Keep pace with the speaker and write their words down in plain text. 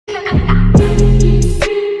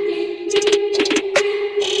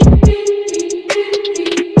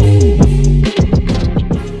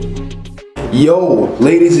Yo,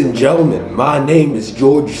 ladies and gentlemen, my name is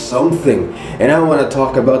George something, and I want to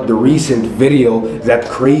talk about the recent video that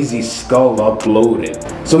Crazy Skull uploaded.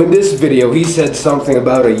 So in this video, he said something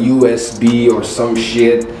about a USB or some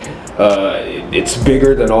shit. It's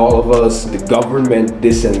bigger than all of us, the government,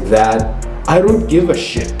 this and that. I don't give a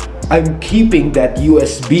shit. I'm keeping that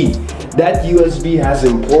USB. That USB has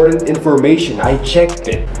important information. I checked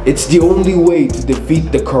it. It's the only way to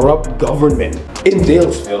defeat the corrupt government in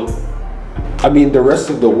Dalesville. I mean, the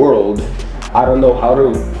rest of the world, I don't know how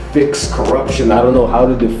to fix corruption. I don't know how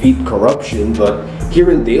to defeat corruption, but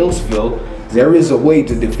here in Dalesville, there is a way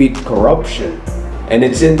to defeat corruption. And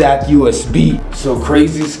it's in that USB. So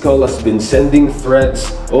Crazy Skull has been sending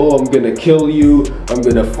threats. Oh, I'm gonna kill you. I'm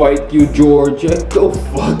gonna fight you, George. Go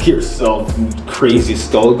fuck yourself, Crazy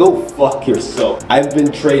Skull. Go fuck yourself. I've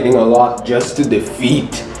been training a lot just to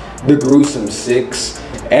defeat the Gruesome Six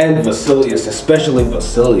and Vasilius, especially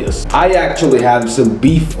Vasilius. I actually have some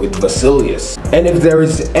beef with Vasilius. And if there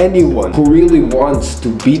is anyone who really wants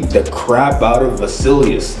to beat the crap out of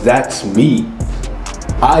Vasilius, that's me.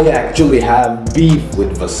 I actually have beef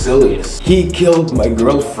with Vasilius. He killed my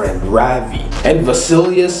girlfriend, Ravi. And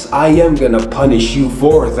Vasilius, I am gonna punish you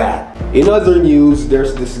for that. In other news,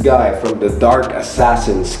 there's this guy from the Dark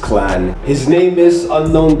Assassins clan. His name is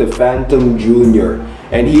Unknown the Phantom Jr.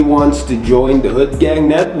 and he wants to join the Hood Gang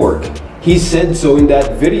network. He said so in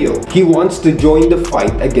that video. He wants to join the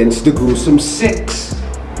fight against the Gruesome Six.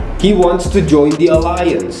 He wants to join the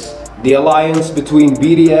alliance. The alliance between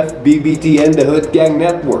BDF, BBT, and the Hood Gang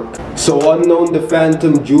network. So Unknown the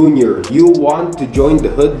Phantom Jr., you want to join the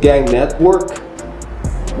Hood Gang network?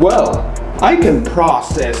 Well, I can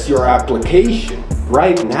process your application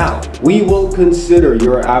right now. We will consider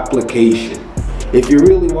your application. If you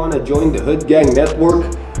really want to join the Hood Gang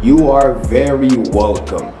network, you are very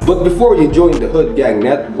welcome. But before you join the Hood Gang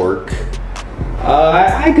network,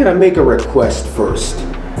 I gotta make a request first.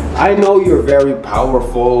 I know you're very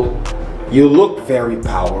powerful. You look very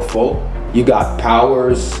powerful. You got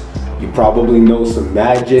powers. You probably know some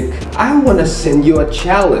magic. I want to send you a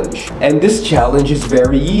challenge. And this challenge is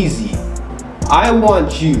very easy. I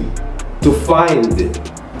want you to find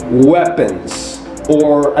weapons,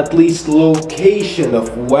 or at least location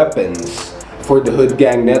of weapons for the Hood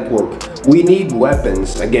Gang network. We need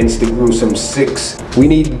weapons against the Gruesome Six. We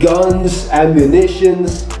need guns,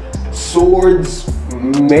 ammunitions, swords,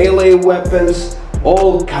 melee weapons,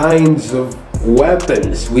 all kinds of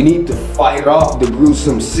weapons. We need to fight off the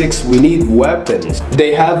Gruesome Six. We need weapons.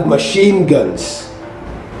 They have machine guns.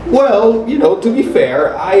 Well, you know, to be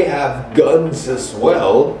fair, I have guns as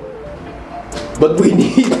well. But we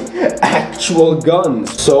need actual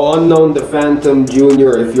guns. So Unknown the Phantom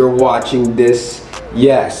Jr., if you're watching this,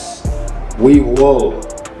 yes, we will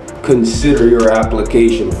consider your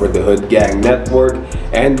application for the Hood Gang network,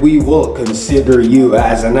 and we will consider you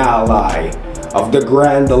as an ally of the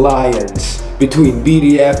Grand Alliance between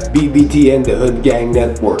BDF, BBT, and the Hood Gang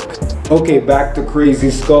network. Okay, back to Crazy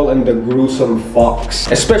Skull and the Gruesome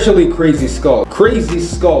Fox. Especially Crazy Skull. Crazy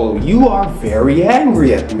Skull, you are very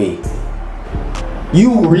angry at me.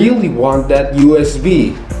 You really want that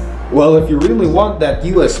USB. Well, if you really want that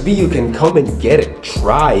USB, you can come and get it.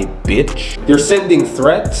 Try, bitch. You're sending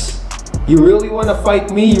threats? You really want to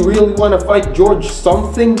fight me? You really want to fight George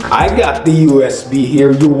something? I got the USB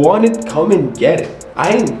here. You want it? Come and get it.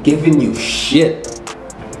 I ain't giving you shit.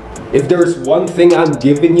 If there's one thing I'm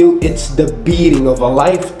giving you, it's the beating of a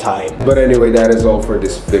lifetime. But anyway, that is all for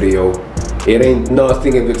this video. It ain't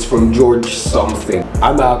nothing if it's from George something.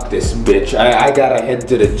 I'm out this bitch. I gotta head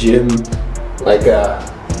to the gym. Like,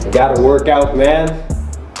 I gotta work out, man.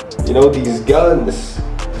 You know, these guns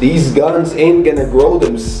ain't gonna grow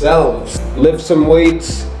themselves. Lift some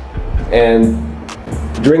weights and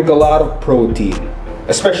drink a lot of protein,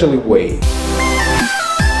 especially whey.